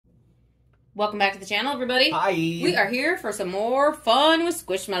Welcome back to the channel, everybody. Hi. We are here for some more fun with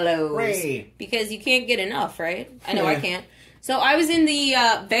Squishmallows. Hooray. Because you can't get enough, right? I know I can't. So I was in the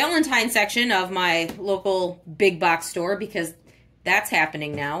Valentine section of my local big box store because that's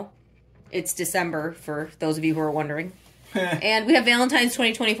happening now. It's December, for those of you who are wondering. And we have Valentine's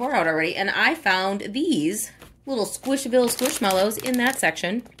 2024 out already. And I found these little Squishville Squishmallows in that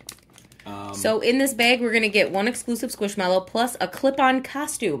section. So in this bag, we're going to get one exclusive Squishmallow plus a clip-on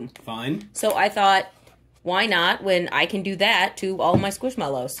costume. Fun. So I thought, why not when I can do that to all my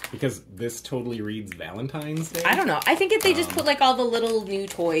Squishmallows? Because this totally reads Valentine's Day? I don't know. I think if they just put like all the little new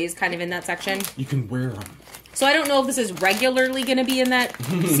toys kind of in that section. You can wear them. So I don't know if this is regularly going to be in that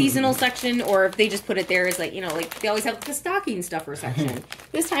seasonal section or if they just put it there as like, you know, like they always have the stocking stuffer section.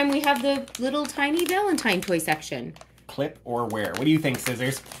 This time we have the little tiny Valentine toy section. Clip or wear? What do you think,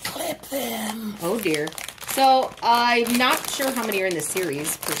 Scissors? Clip them. Oh dear. So I'm not sure how many are in the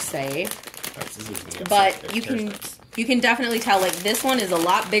series per se, but you can definitely tell like this one is a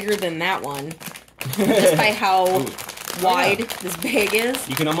lot bigger than that one, just by how wide this bag is.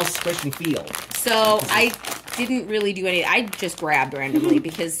 You can almost squish and feel. So I didn't really do any. I just grabbed randomly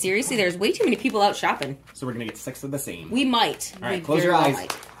because seriously, there's way too many people out shopping. So we're gonna get 6 of the same. We might. All right, close your eyes.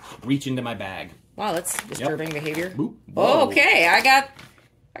 Reach into my bag. Wow, that's disturbing behavior. Boop. Oh, okay, I got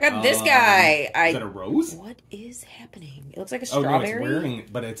this guy. Is that a rose? What is happening? It looks like a strawberry. Oh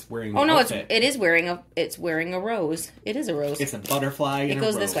no, it's wearing. Oh no, outfit. it's wearing a rose. It is a rose. It's a butterfly. It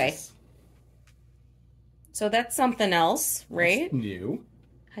goes this way. So that's something else, right? That's new.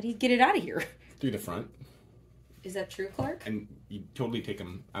 How do you get it out of here? Through the front. Is that true, Clark? And you totally take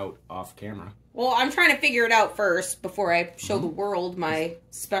them out off camera. Well, I'm trying to figure it out first before I show the world my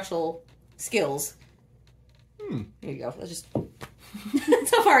special skills. There you go. Let's just.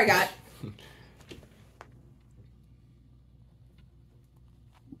 That's how far I got.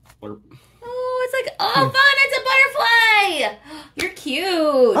 Blurp. Oh, it's like, oh, fun! It's a butterfly! You're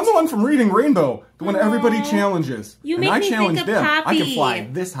cute. I'm the one from Reading Rainbow, the one everybody challenges. You and make I me challenge think of them. Poppy. I can fly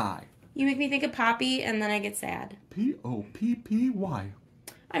this high. You make me think of Poppy, and then I get sad. P-O-P-P-Y.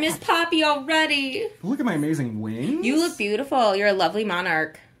 I miss Poppy already. Look at my amazing wings. You look beautiful. You're a lovely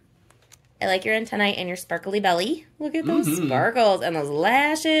monarch. I like your antennae and your sparkly belly. Look at those sparkles and those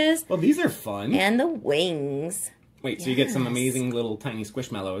lashes. Well, these are fun. And the wings. Wait, so you get some amazing little tiny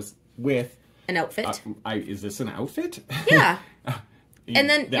Squishmallows with... An outfit. Is this an outfit? Yeah. And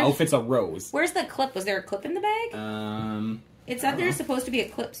then... The outfit's a rose. Where's the clip? Was there a clip in the bag? It said there's supposed to be a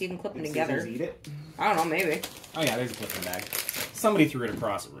clip so you can clip them together. Eat it? I don't know, maybe. Oh yeah, there's a clip in the bag. Somebody threw it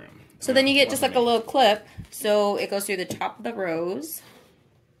across the room. So then you get just like a little clip. So it goes through the top of the rose.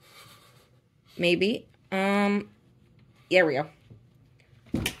 Maybe. There we go.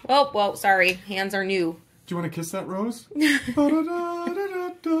 Oh, well, sorry. Hands are new. Do you want to kiss that rose? That's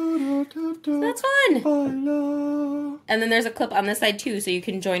fun. And then there's a clip on this side too, so you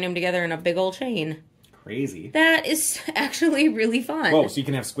can join them together in a big old chain. Crazy. That is actually really fun. Whoa, so you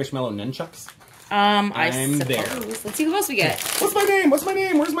can have Squishmallow nunchucks? I'm there. Let's see who else we get. What's my name? What's my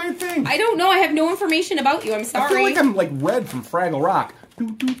name? Where's my thing? I don't know. I have no information about you. I'm sorry. I feel like I'm like Red from Fraggle Rock.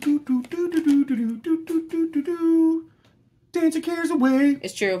 Dance your cares away.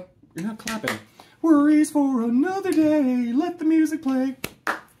 It's true. You're not clapping. Worries for another day. Let the music play.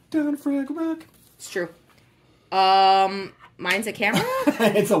 Down Fraggle Rock. It's true. Mine's a camera?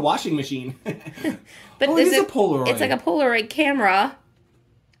 It's a washing machine. But oh, it is a Polaroid. It's like a Polaroid camera.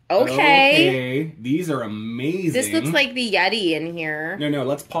 Okay. These are amazing. This looks like the Yeti in here. No,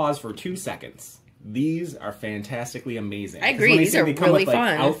 let's pause for 2 seconds. These are fantastically amazing. I agree. These are really with,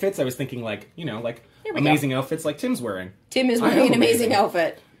 fun. Outfits, I was thinking like, you know, like amazing outfits like Tim's wearing. Tim is wearing an amazing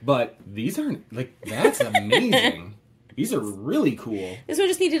outfit. But these aren't, like, that's amazing. These are really cool. This one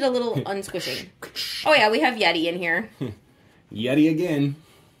just needed a little unsquishing. Oh yeah, we have Yeti in here. Yeti again.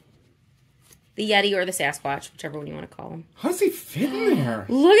 The Yeti or the Sasquatch, whichever one you want to call him. How does he fit in there?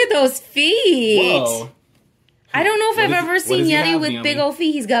 Look at those feet. Whoa. I don't know if I've ever seen Yeti with big old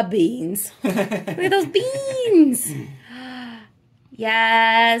feet. He's got beans. Look at those beans.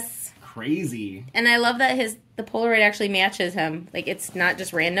 Yes. Crazy. And I love that the Polaroid actually matches him. Like, it's not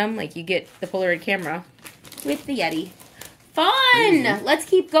just random. Like, you get the Polaroid camera with the Yeti. Fun! Crazy. Let's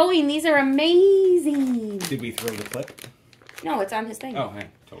keep going. These are amazing. Did we throw the clip? No, it's on his thing. Oh, I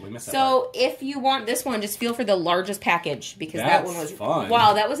totally missed that. So, if you want this one, just feel for the largest package. Because that one was fun.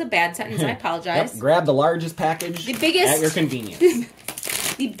 Wow, that was a bad sentence. I apologize. Yep, grab the largest package. The biggest. At your convenience.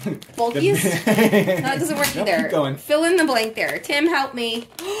 The bulkiest? No, it doesn't work either. Keep going. Fill in the blank there. Tim, help me.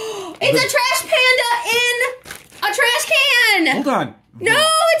 It's a trash panda in a trash can! Hold on. No,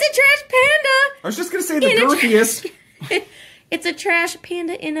 it's a trash panda! I was just going to say the girthiest. It's a trash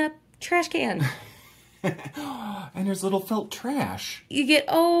panda in a trash can. And there's little felt trash. You get,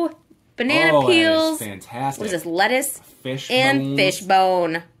 banana peels. That is fantastic. What is this? Lettuce Fish and bones. fish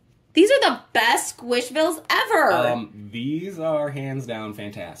bone. These are the best Squishvilles ever. These are hands down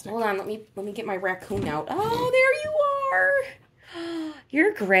fantastic. Hold on, let me get my raccoon out. Oh, there you are.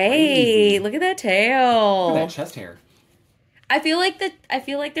 You're great. Look at that tail. Look at that chest hair. I feel like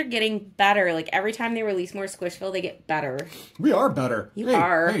they're getting better. Like every time they release more Squishville, they get better. We are better. You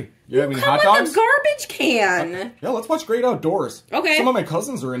are. Hey, you have any Come hot with dogs? the garbage can. Yeah, let's watch Great Outdoors. Okay. Some of my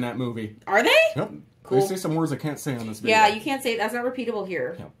cousins are in that movie. Are they? Yep. Cool. They say some words I can't say on this video. Yeah, you can't say that's not repeatable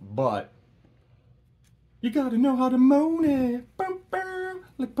here. Yeah, but you gotta know how to moan it. Bum, bum,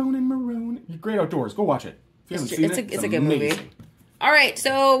 like Bone and Maroon. Great Outdoors. Go watch it. If you haven't seen it, It's a good movie. All right,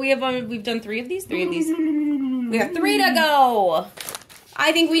 so we've done 3 of these. 3 of these. We have 3 to go.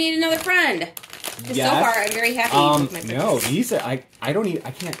 I think we need another friend. Yes. So far, I'm very happy with my purchase. No, these I don't need.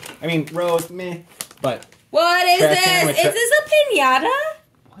 I can't. I mean, Rose, meh. But what is this? Is this a piñata?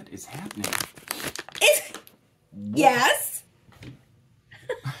 What is happening? Yes.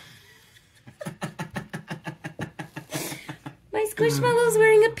 My Squishmallow's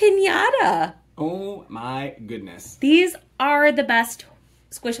wearing a piñata. Oh my goodness. These are the best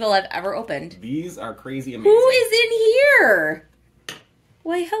Squishville I've ever opened. These are crazy amazing. Who is in here?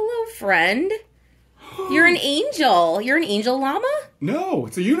 Why, hello, friend. You're an angel. You're an angel llama? No,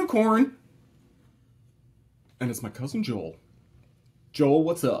 it's a unicorn. And it's my cousin Joel. Joel,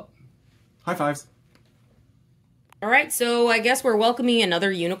 what's up? High fives. All right, so I guess we're welcoming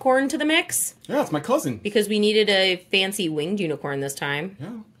another unicorn to the mix. Yeah, it's my cousin. Because we needed a fancy winged unicorn this time. Yeah,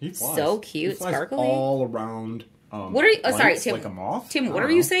 he flies. So cute, he flies sparkly. all around. What are you? Oh, sorry, lights Tim. like a moth. Tim, what I are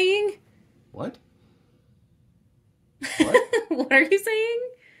don't you know. saying? What? What are you saying?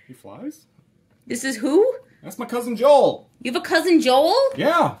 He flies? This is who? That's my cousin Joel. You have a cousin Joel?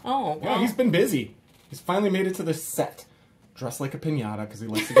 Yeah. Oh, Yeah, well. he's been busy. He's finally made it to the set. Dressed like a piñata because he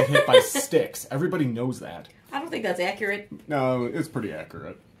likes to get hit by sticks. Everybody knows that. I don't think that's accurate. No, it's pretty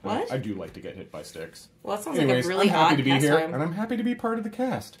accurate. What? I do like to get hit by sticks. Well, that sounds Anyways, like a really I'm happy odd to be here, pastime. and I'm happy to be part of the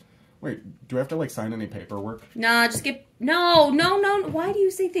cast. Wait, do I have to, like, sign any paperwork? Nah, just get... No. Why do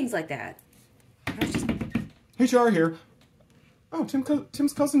you say things like that? HR here. Oh,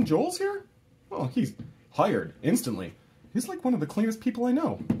 Tim's cousin Joel's here? Oh, he's hired instantly. He's like one of the cleanest people I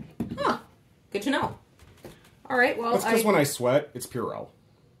know. Huh. Good to know. All right, well, That's because when I sweat, it's Purell.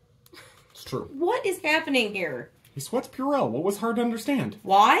 It's true. What is happening here? He sweats Purell. What was hard to understand?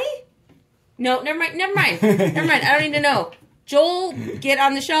 Why? No, never mind. Never mind. I don't need to know. Joel, get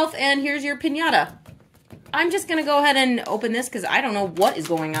on the shelf, and here's your piñata. I'm just going to go ahead and open this because I don't know what is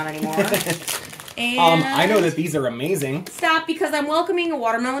going on anymore. And I know that these are amazing. Stop, because I'm welcoming a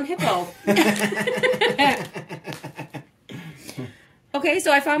watermelon hippo. Okay,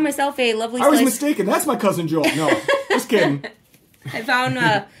 so I found myself a lovely I was slice. mistaken. That's my cousin Joel. No, just kidding. I found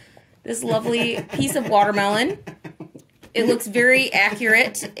this lovely piece of watermelon. It looks very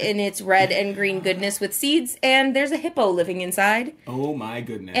accurate in its red and green goodness with seeds, and there's a hippo living inside. Oh my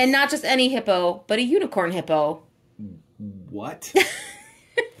goodness. And not just any hippo, but a unicorn hippo. What?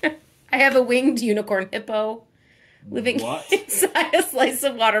 I have a winged unicorn hippo living inside a slice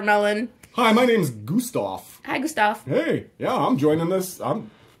of watermelon. Hi, my name's Gustav. Hi, Gustav. Hey, yeah, I'm joining this.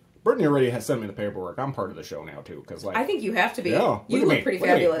 Brittany already has sent me the paperwork. I'm part of the show now too, because I think you have to be. Yeah, You look pretty Look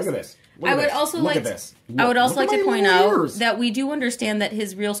at me. fabulous. Look at this. Look I at would this. also Look like at this. I would also Look like at to my point little out ears. that we do understand that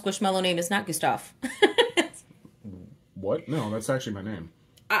his real Squishmallow name is not Gustav. What? No, that's actually my name.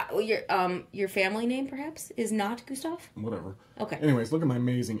 Your family name perhaps is not Gustav. Whatever. Okay. Anyways, look at my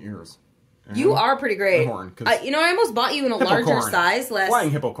amazing ears. You are pretty great. Horn, I almost bought you in a larger size last.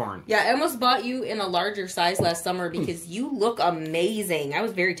 Flying hippocorn. Yeah, I almost bought you in a larger size last summer because you look amazing. I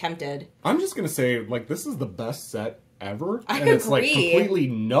was very tempted. I'm just gonna say, like, this is the best set ever, I and it's like agree. completely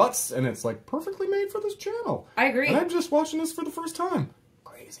nuts, and it's like perfectly made for this channel. I agree. And I'm just watching this for the first time.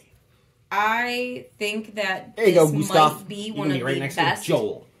 Crazy. I think that There you go, this Gustav. might be You one can of be right the next best, to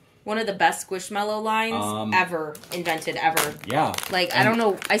Joel. one of the best Squishmallow lines ever invented ever. Yeah. Like, I don't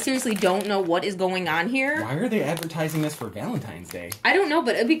know. I seriously don't know what is going on here. Why are they advertising this for Valentine's Day? I don't know,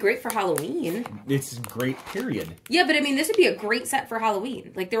 but it'd be great for Halloween. It's great, period. Yeah, but I mean, this would be a great set for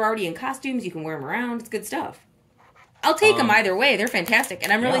Halloween. Like, they're already in costumes. You can wear them around. It's good stuff. I'll take them either way. They're fantastic.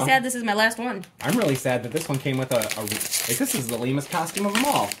 And I'm really sad this is my last one. I'm really sad that this one came with like, this is the lamest costume of them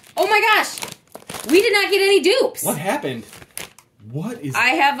all. Oh my gosh! We did not get any dupes. What happened? What is... I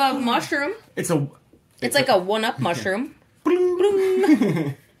have a mushroom. It's like a one-up mushroom. Bling.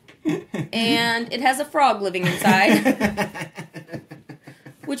 Bloom. And it has a frog living inside.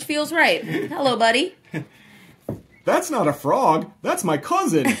 Which feels right. Hello, buddy. That's not a frog. That's my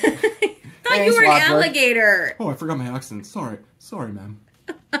cousin. thought you Thanks, were an Wadsworth. alligator. Oh, I forgot my accent. Sorry, ma'am.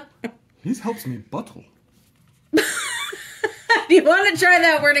 He helps me bottle. Do you want to try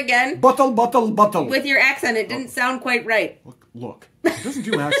that word again? Bottle. With your accent, it didn't sound quite right. Look. He doesn't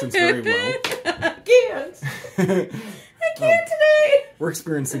do accents very well. I can't. I can't today. We're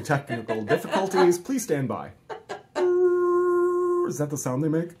experiencing technical difficulties. Please stand by. Is that the sound they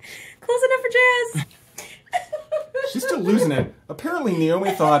make? Close enough for Jazz. She's still losing it. Apparently,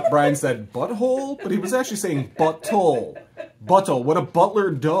 Naomi thought Brian said butthole, but he was actually saying butthole. Butthole, what a butler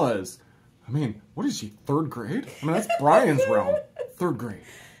does. I mean, what is she, 3rd grade? I mean, that's Brian's realm. 3rd grade.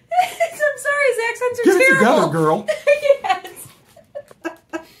 I'm sorry, his accents are Get it terrible. together, girl. Yes.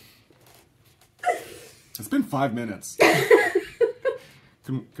 It's been 5 minutes. Are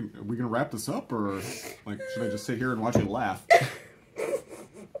we going to wrap this up, or like, should I just sit here and watch you laugh?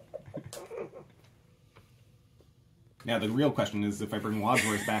 Yeah, the real question is if I bring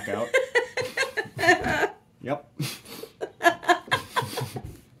Wadsworth back out. Yep.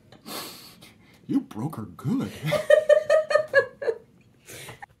 You broke her good.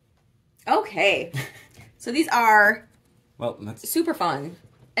 Okay. So these are Well, that's... super fun.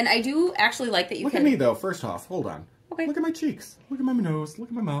 And I do actually like that you Look can... at me, though. First off, hold on. Okay. Look at my cheeks. Look at my nose. Look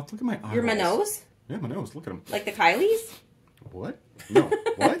at my mouth. Look at my eyes. Your Minogues? Yeah, my nose. Look at them. Like the Kylies? What? No.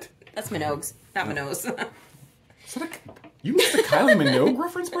 What? That's Minogues, not Minose. Is that you missed the Kylie Minogue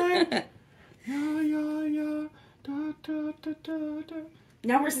reference, Brian? Yeah. Da, da, da, da, da.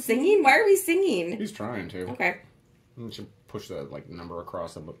 Now we're singing? Why are we singing? He's trying to. Okay. You should push the number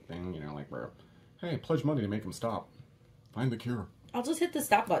across the thing, bro. Hey, pledge money to make him stop. Find the cure. I'll just hit the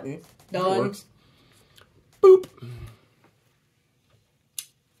stop button. That Done. works. Boop.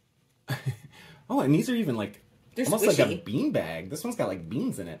 Oh, and these are even They're almost squishy. like a bean bag. This one's got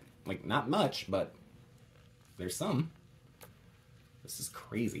beans in it. Not much, but there's some. This is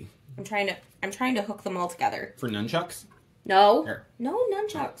crazy. I'm trying to hook them all together. For nunchucks? No. Here. No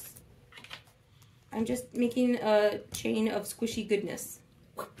nunchucks. I'm just making a chain of squishy goodness.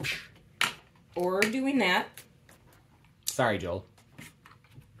 Or doing that. Sorry, Joel.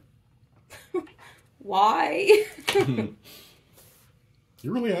 Why?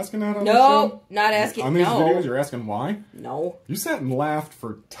 You really asking that on No, the show? not asking. On these No. videos, you're asking why? No. You sat and laughed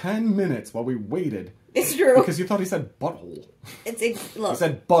for 10 minutes while we waited. It's true. Because you thought he said butthole. Look. He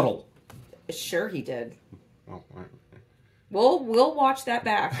said buttle. Sure he did. Oh, all right. We'll watch that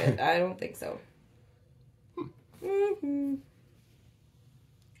back. I don't think so. Mm-hmm.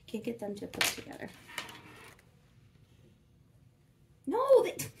 I can't get them to clip together. No,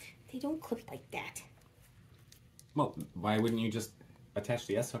 they don't clip like that. Well, why wouldn't you just attach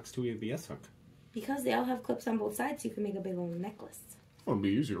the S-hooks to the S-hook? Because they all have clips on both sides, so you can make a big old necklace. That would be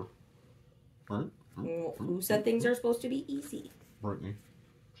easier. Right? Well, who said things are supposed to be easy? Brittany.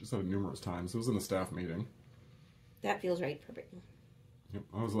 She said it numerous times. It was in a staff meeting. That feels right for Brittany. Yep.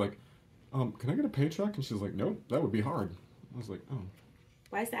 I was like, can I get a paycheck? And she's like, nope, that would be hard. I was like, oh.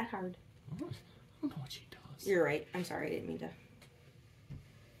 Why is that hard? I don't know what she does. You're right. I'm sorry. I didn't mean to.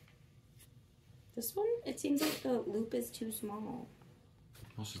 This one, it seems like the loop is too small.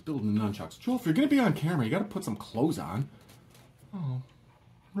 Well, she's building the nunchucks. Joel, if you're going to be on camera, you got to put some clothes on. Oh,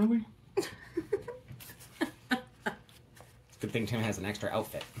 really? Good thing Tim has an extra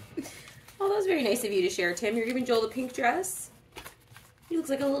outfit. Oh, that was very nice of you to share, Tim. You're giving Joel the pink dress. He looks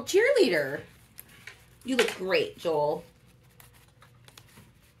like a little cheerleader. You look great, Joel.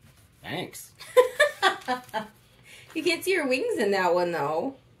 Thanks. You can't see your wings in that one,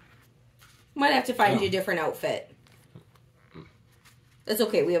 though. Might have to find you a different outfit. That's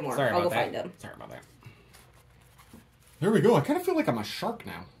okay. We have more. I'll go find them. Sorry about that. There we go. I kind of feel like I'm a shark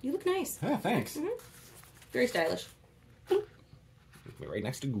now. You look nice. Yeah, thanks. Mm-hmm. Very stylish. We're right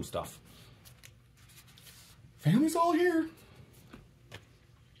next to Gustav. Family's all here.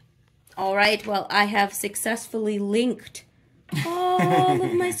 All right. Well, I have successfully linked all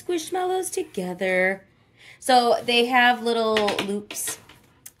of my Squishmallows together. So they have little loops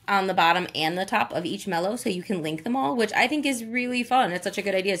on the bottom and the top of each mellow, so you can link them all, which I think is really fun. It's such a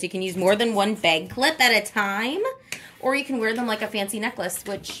good idea. So you can use more than one bag clip at a time, or you can wear them like a fancy necklace,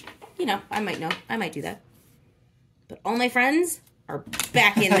 which, I might do that. But all my friends are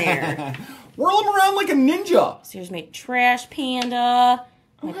back in there. Whirl them around like a ninja. So here's my trash panda,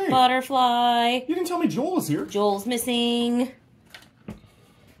 my butterfly. You didn't tell me Joel was here. Joel's missing.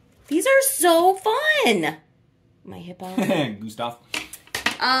 These are so fun. My hippo. Gustav.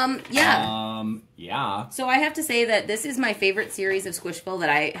 Yeah. Yeah. So I have to say that this is my favorite series of Squishville that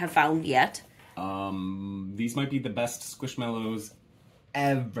I have found yet. These might be the best Squishmallows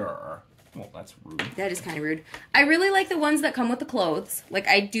ever. Well, that's rude. That is kind of rude. I really like the ones that come with the clothes. Like,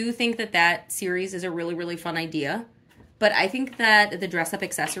 I do think that that series is a really, really fun idea. But I think that the dress-up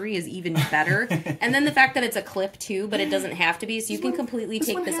accessory is even better. And then the fact that it's a clip, too, but it doesn't have to be. So you can completely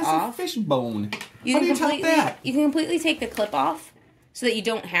take this off. Fish bone. How do you top that? You can completely take the clip off so that you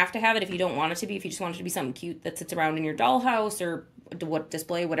don't have to have it if you don't want it to be. If you just want it to be something cute that sits around in your dollhouse or what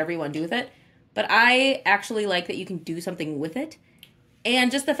display, whatever you want to do with it. But I actually like that you can do something with it.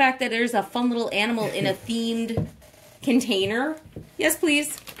 And just the fact that there's a fun little animal in a themed container. Yes,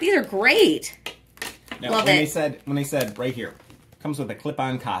 please. These are great. Now, Love when it. They said right here, comes with a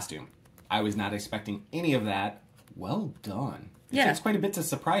clip-on costume. I was not expecting any of that. Well done. It takes quite a bit to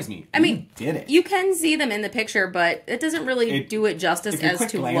surprise me. I mean, did it. You can see them in the picture, but it doesn't really do it justice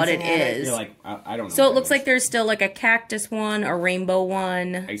as to what it is. You're like, I don't know. So it looks like there's still like a cactus one, a rainbow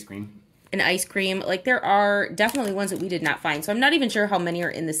one. Ice cream. An ice cream. Like, there are definitely ones that we did not find. So I'm not even sure how many are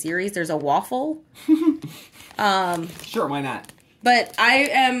in the series. There's a waffle. Sure, why not? But I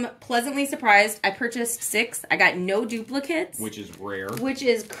am pleasantly surprised. I purchased 6. I got no duplicates. Which is rare. Which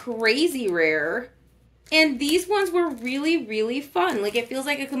is crazy rare. And these ones were really, really fun. Like, it feels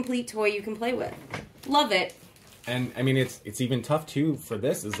like a complete toy you can play with. Love it. And, I mean, it's even tough, too, for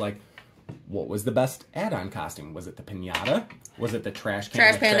this. Is like, what was the best add-on costume? Was it the piñata? Was it the trash can?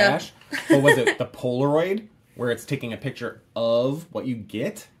 Trash panda. Trash? Or was it the Polaroid, where it's taking a picture of what you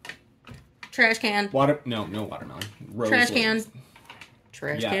get? Trash can. No watermelon. Rose Trash lilies. can.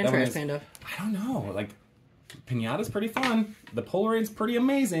 Trash can, trash panda. I don't know. Like, piñata's pretty fun. The Polaroid's pretty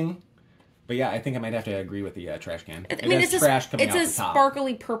amazing. But yeah, I think I might have to agree with the trash can. I mean, it's a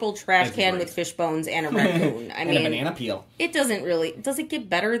sparkly purple trash can with fish bones and a raccoon. And a banana peel. It doesn't really... Does it get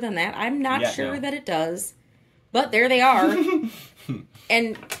better than that? I'm not sure that it does. But there they are.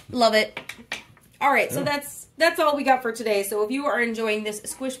 And love it. All right, so that's all we got for today. So if you are enjoying this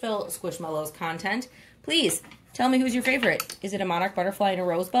Squishville Squishmallows content, please tell me who's your favorite. Is it a monarch butterfly and a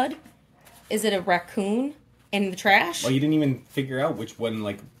rosebud? Is it a raccoon in the trash? Well, you didn't even figure out which one,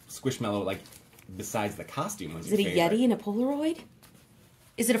 like, Squishmallow, like, besides the costume was your favorite. Is it a Yeti and a Polaroid?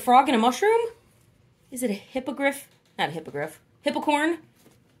 Is it a frog and a mushroom? Is it a hippogriff? Not a hippogriff. Hippocorn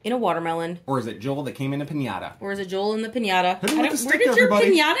in a watermelon. Or is it Joel that came in a piñata? Or is it Joel in the piñata? Where did your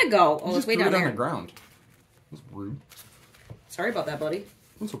piñata go? Oh, it's way down there. On the ground. That's rude. Sorry about that, buddy.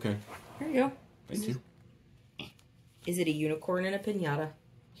 That's okay. Here you go. Thank you. Is it a unicorn in a piñata?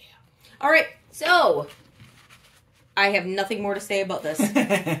 Yeah. All right, so I have nothing more to say about this.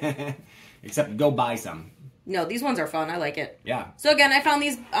 Except go buy some. No, these ones are fun. I like it. Yeah. So again, I found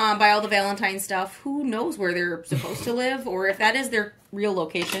these by all the Valentine stuff. Who knows where they're supposed to live or if that is their real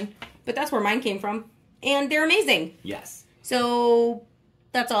location. But that's where mine came from. And they're amazing. Yes. So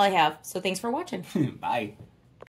that's all I have. So thanks for watching. Bye.